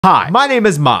Hi, my name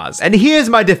is Maz, and here's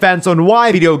my defense on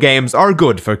why video games are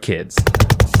good for kids.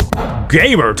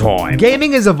 Gamer time!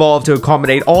 Gaming has evolved to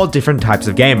accommodate all different types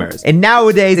of gamers, and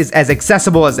nowadays is as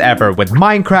accessible as ever with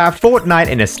Minecraft, Fortnite,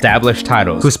 and established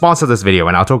titles, who sponsor this video,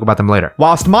 and I'll talk about them later.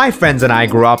 Whilst my friends and I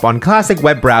grew up on classic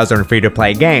web browser and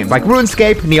free-to-play games like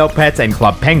RuneScape, Neopets, and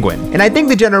Club Penguin, and I think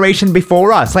the generation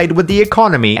before us played with the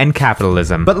economy and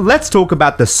capitalism. But let's talk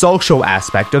about the social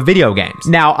aspect of video games.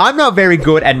 Now, I'm not very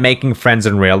good at making friends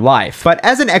in real life, but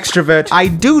as an extrovert, I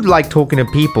do like talking to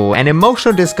people, and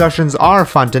emotional discussions are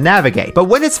fun to navigate. But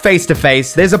when it's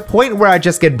face-to-face, there's a point where I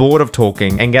just get bored of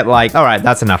talking and get like, alright,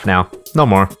 that's enough now. No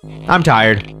more. I'm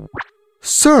tired.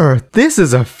 Sir, this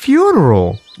is a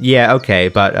funeral. Yeah, okay,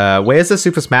 but where's the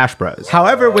Super Smash Bros?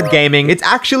 However, with gaming, it's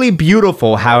actually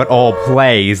beautiful how it all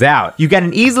plays out. You get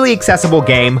an easily accessible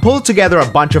game, pull together a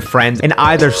bunch of friends, and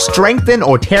either strengthen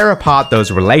or tear apart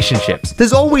those relationships.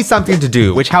 There's always something to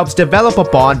do, which helps develop a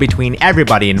bond between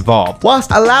everybody involved,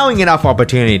 whilst allowing enough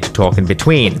opportunity to talk in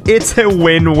between. It's a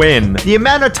win-win. The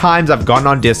amount of times I've gone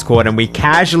on Discord and we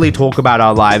casually talk about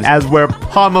our lives as we're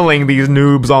pummeling these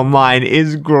noobs online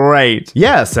is great.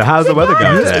 Yeah, so how's the weather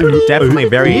going today? Definitely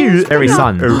very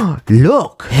sun.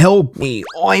 Look, help me,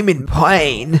 I'm in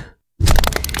pain.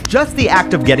 Just the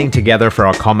act of getting together for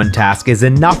a common task is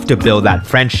enough to build that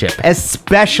friendship,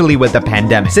 especially with the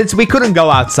pandemic, since we couldn't go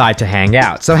outside to hang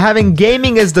out. So having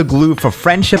gaming as the glue for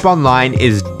friendship online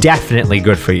is definitely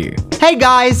good for you. Hey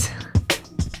guys!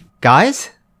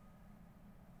 Guys?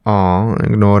 Oh,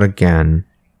 ignored again.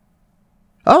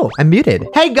 Oh, I'm muted.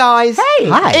 Hey guys! Hey!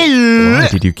 Hi! Why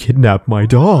did you kidnap my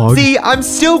dog? See, I'm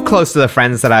still close to the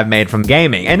friends that I've made from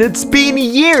gaming, and it's been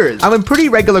years. I'm in pretty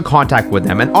regular contact with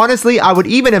them, and honestly, I would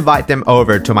even invite them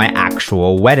over to my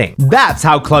actual wedding. That's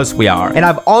how close we are, and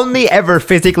I've only ever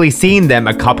physically seen them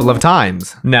a couple of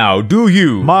times. Now, do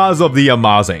you, Maz of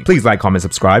TheAMaazing, please like, comment,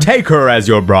 subscribe, take her as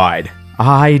your bride?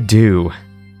 I do.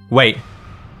 Wait,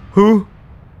 who?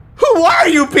 Who are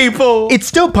you people? It's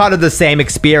still part of the same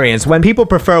experience when people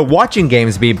prefer watching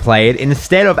games be played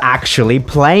instead of actually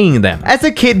playing them. As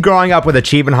a kid growing up with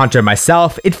Achievement Hunter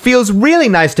myself, it feels really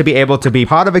nice to be able to be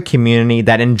part of a community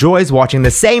that enjoys watching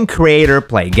the same creator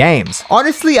play games.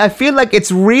 Honestly, I feel like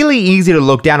it's really easy to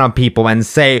look down on people and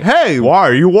say, hey, why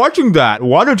are you watching that?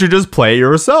 Why don't you just play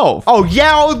yourself? Oh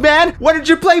yeah, old man? Why don't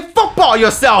you play football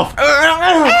yourself?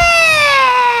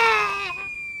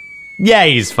 Yeah,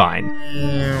 he's fine.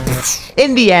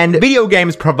 In the end, video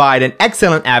games provide an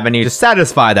excellent avenue to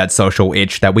satisfy that social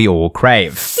itch that we all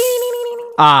crave.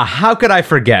 How could I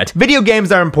forget? Video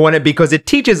games are important because it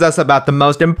teaches us about the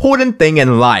most important thing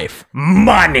in life.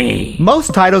 Money!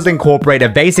 Most titles incorporate a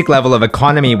basic level of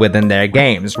economy within their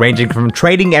games, ranging from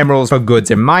trading emeralds for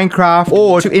goods in Minecraft,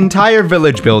 or to entire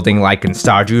village building like in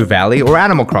Stardew Valley or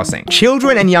Animal Crossing.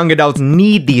 Children and young adults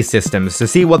need these systems to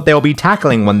see what they'll be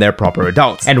tackling when they're proper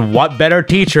adults. And what better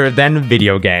teacher than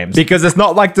video games? Because it's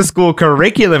not like the school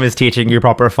curriculum is teaching you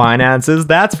proper finances,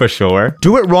 that's for sure.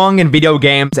 Do it wrong in video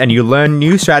games and you learn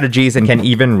new strategies and can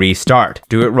even restart.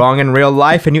 Do it wrong in real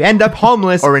life and you end up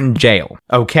homeless or in jail.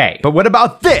 Okay, but what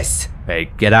about this? A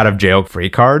get out of jail free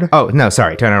card? Oh, no,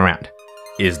 sorry, turn around.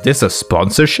 Is this a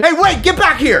sponsorship? Hey, wait, get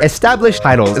back here! Established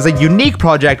Titles is a unique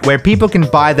project where people can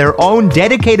buy their own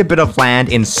dedicated bit of land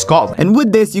in Scotland. And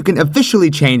with this, you can officially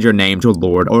change your name to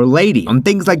Lord or Lady on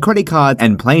things like credit cards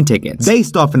and plane tickets,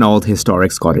 based off an old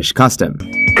historic Scottish custom.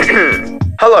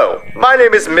 Hello, my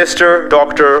name is Mr.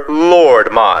 Dr. Lord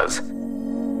Maz.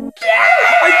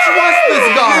 I trust this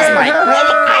guy! I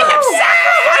have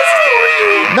sacrificed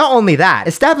for you! Not only that,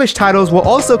 Established Titles will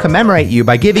also commemorate you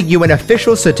by giving you an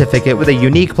official certificate with a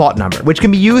unique plot number, which can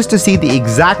be used to see the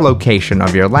exact location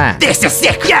of your land. This is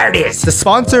sick! Here it is! The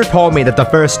sponsor told me that the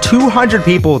first 200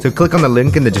 people to click on the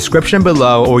link in the description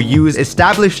below or use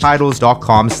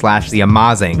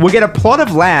establishedtitles.com/TheAMaazing will get a plot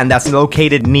of land that's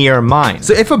located near mine.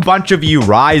 So if a bunch of you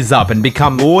rise up and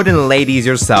become lord and ladies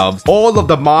yourselves, all of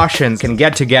the Martians can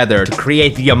get together to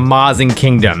create the Amazing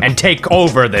Kingdom and take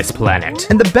over this planet.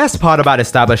 And the best part about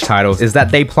Established Titles is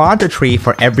that they plant a tree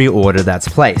for every order that's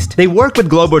placed. They work with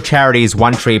global charities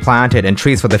One Tree Planted and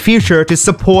Trees for the Future to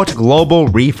support global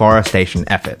reforestation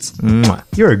efforts. Mwah.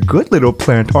 You're a good little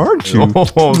plant, aren't you?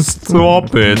 Oh,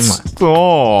 stop it.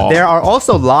 Stop. There are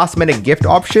also last-minute gift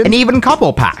options and even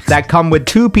couple packs that come with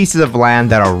 2 pieces of land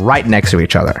that are right next to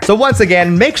each other. So once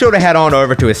again, make sure to head on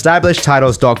over to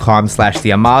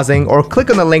establishedtitles.com/TheAMaazing or click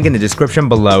on the link in the description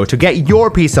below to get your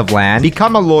piece of land,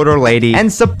 become a lord or lady,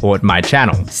 and support my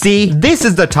channel. See, this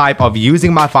is the type of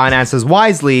using my finances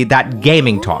wisely that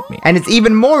gaming taught me. And it's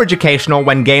even more educational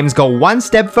when games go one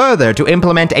step further to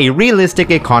implement a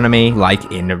realistic economy like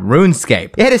in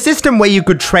RuneScape. It had a system where you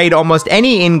could trade almost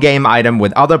any in-game item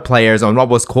with other players on what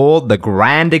was called the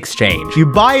Grand Exchange. You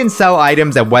buy and sell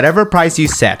items at whatever price you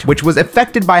set, which was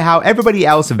affected by how everybody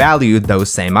else valued those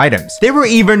same items. There were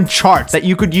even charts that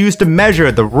you could use to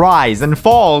measure the rise and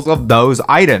falls of those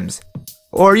items.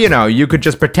 Or, you know, you could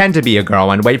just pretend to be a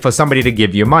girl and wait for somebody to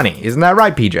give you money. Isn't that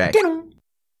right, PJ?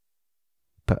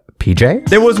 PJ?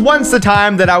 There was once a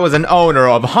time that I was an owner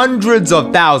of hundreds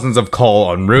of thousands of coal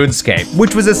on RuneScape,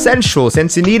 which was essential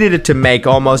since you needed it to make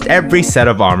almost every set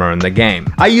of armor in the game.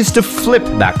 I used to flip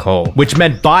that coal, which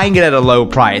meant buying it at a low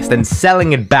price, then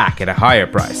selling it back at a higher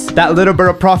price. That little bit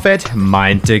of profit,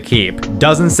 mine to keep.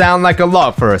 Doesn't sound like a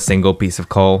lot for a single piece of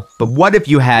coal, but what if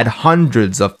you had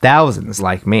hundreds of thousands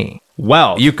like me?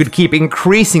 Well, you could keep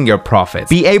increasing your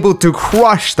profits, be able to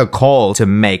crush the coal to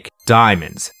make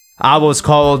diamonds. I was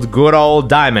called good old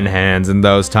diamond hands in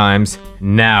those times.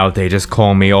 Now they just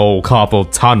call me old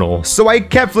carpal tunnel. So I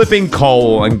kept flipping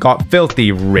coal and got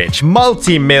filthy rich,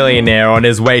 multi-millionaire on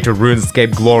his way to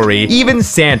RuneScape glory. Even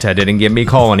Santa didn't give me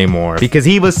coal anymore because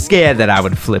he was scared that I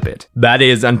would flip it. That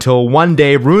is until one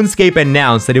day RuneScape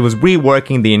announced that it was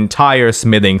reworking the entire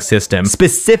smithing system,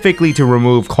 specifically to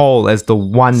remove coal as the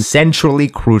one centrally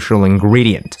crucial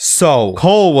ingredient. So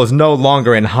coal was no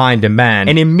longer in high demand,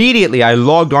 and immediately I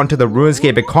logged onto the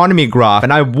RuneScape economy graph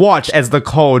and I watched as the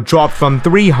coal dropped from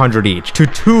 300 each to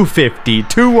 250,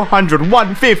 200,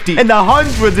 150, and the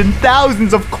hundreds and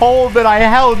thousands of coal that I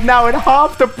held now at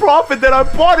half the profit that I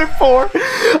bought it for.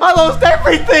 I lost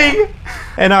everything!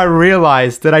 And I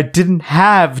realized that I didn't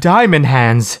have diamond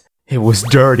hands. It was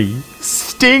dirty,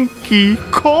 stinky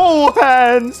coal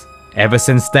hands. Ever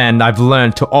since then, I've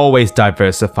learned to always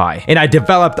diversify, and I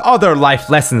developed other life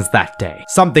lessons that day.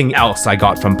 Something else I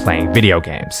got from playing video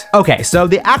games. Okay, so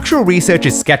the actual research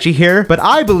is sketchy here, but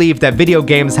I believe that video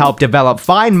games help develop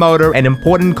fine motor and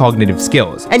important cognitive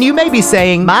skills. And you may be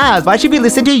saying, Maz, why should we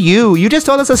listen to you? You just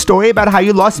told us a story about how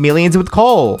you lost millions with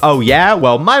coal. Oh yeah?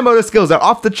 Well, my motor skills are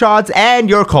off the charts and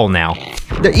you're coal now.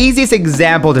 The easiest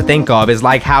example to think of is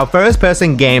like how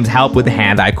first-person games help with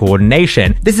hand-eye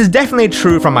coordination. This is definitely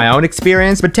true from my own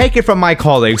experience, but take it from my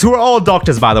colleagues, who are all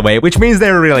doctors by the way, which means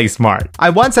they're really smart. I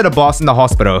once had a boss in the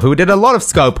hospital who did a lot of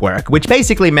scope work, which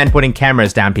basically meant putting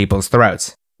cameras down people's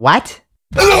throats. What?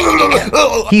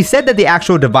 He said that the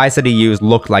actual device that he used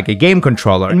looked like a game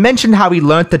controller and mentioned how he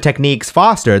learnt the techniques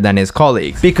faster than his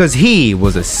colleagues because he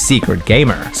was a secret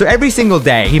gamer. So every single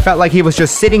day, he felt like he was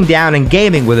just sitting down and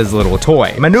gaming with his little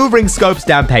toy, maneuvering scopes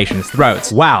down patients'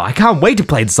 throats. Wow, I can't wait to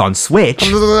play this on Switch.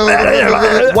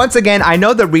 Once again, I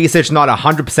know the research is not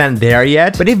 100% there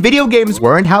yet, but if video games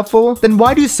weren't helpful, then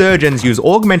why do surgeons use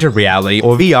augmented reality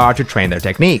or VR to train their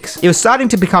techniques? It was starting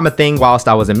to become a thing whilst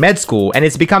I was in med school, and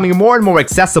it's becoming more and more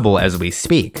accessible as we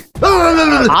speak.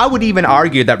 I would even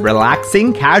argue that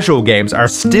relaxing, casual games are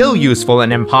still useful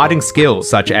in imparting skills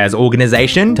such as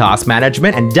organization, task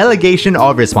management, and delegation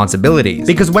of responsibilities.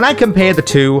 Because when I compare the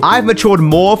two, I've matured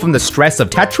more from the stress of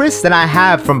Tetris than I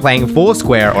have from playing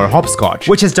Foursquare or Hopscotch,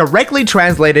 which has directly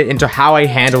translated into how I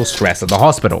handle stress at the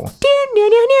hospital.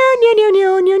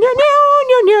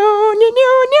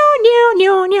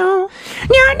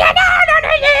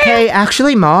 Hey,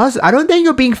 actually, Maz, I don't think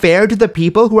you're being fair to the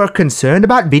people who are concerned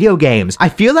about video games. I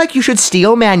feel like you should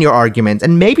steelman your arguments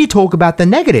and maybe talk about the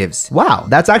negatives. Wow,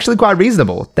 that's actually quite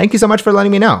reasonable. Thank you so much for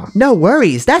letting me know. No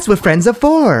worries, that's what friends are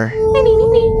for.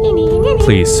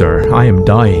 Please, sir, I am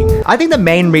dying. I think the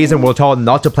main reason we're told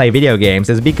not to play video games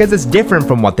is because it's different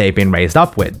from what they've been raised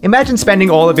up with. Imagine spending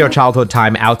all of your childhood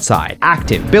time outside,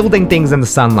 active, building things in the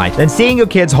sunlight, then seeing your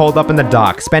kids holed up in the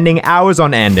dark, spending hours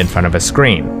on end in front of a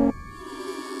screen.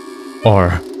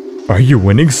 Are you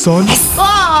winning, son?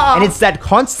 And it's that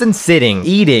constant sitting,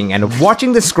 eating, and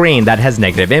watching the screen that has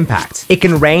negative impacts. It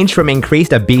can range from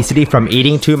increased obesity from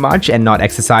eating too much and not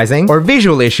exercising, or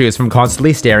visual issues from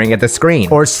constantly staring at the screen,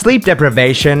 or sleep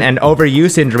deprivation and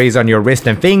overuse injuries on your wrist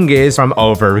and fingers from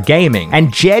over-gaming,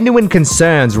 and genuine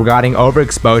concerns regarding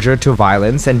overexposure to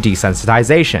violence and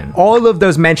desensitization. All of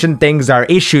those mentioned things are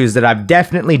issues that I've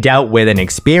definitely dealt with and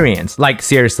experienced. Like,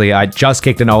 seriously, I just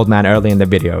kicked an old man early in the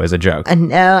video as a joke. And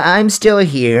now I'm still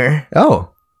here. Oh.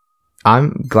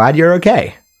 I'm glad you're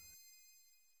okay.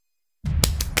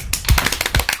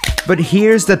 But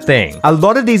here's the thing. A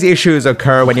lot of these issues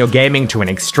occur when you're gaming to an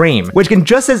extreme, which can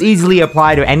just as easily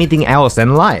apply to anything else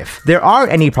in life. There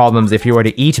aren't any problems if you were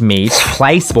to eat meat,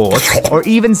 play sports, or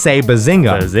even say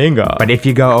bazinga. But if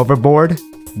you go overboard,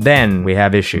 then we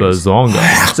have issues.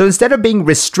 Bazonga. So instead of being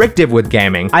restrictive with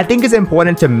gaming, I think it's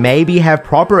important to maybe have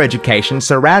proper education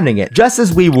surrounding it, just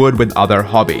as we would with other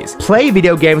hobbies. Play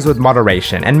video games with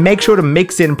moderation and make sure to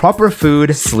mix in proper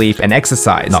food, sleep, and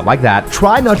exercise. Not like that.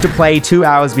 Try not to play 2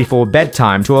 hours before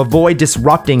bedtime to avoid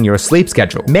disrupting your sleep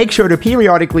schedule. Make sure to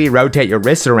periodically rotate your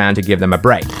wrists around to give them a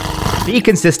break. Be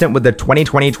consistent with the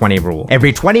 20-20-20 rule.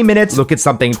 Every 20 minutes, look at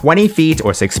something 20 feet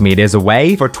or 6 meters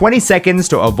away for 20 seconds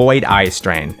to avoid eye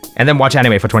strain. And then watch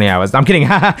anime for 20 hours. I'm kidding.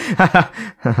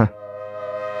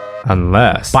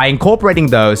 Unless. By incorporating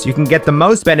those, you can get the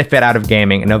most benefit out of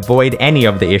gaming and avoid any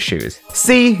of the issues.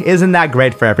 See, isn't that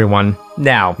great for everyone?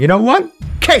 Now, you know what?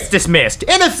 Case dismissed.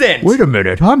 Innocent! Wait a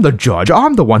minute, I'm the judge.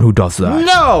 I'm the one who does that.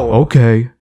 No! Okay.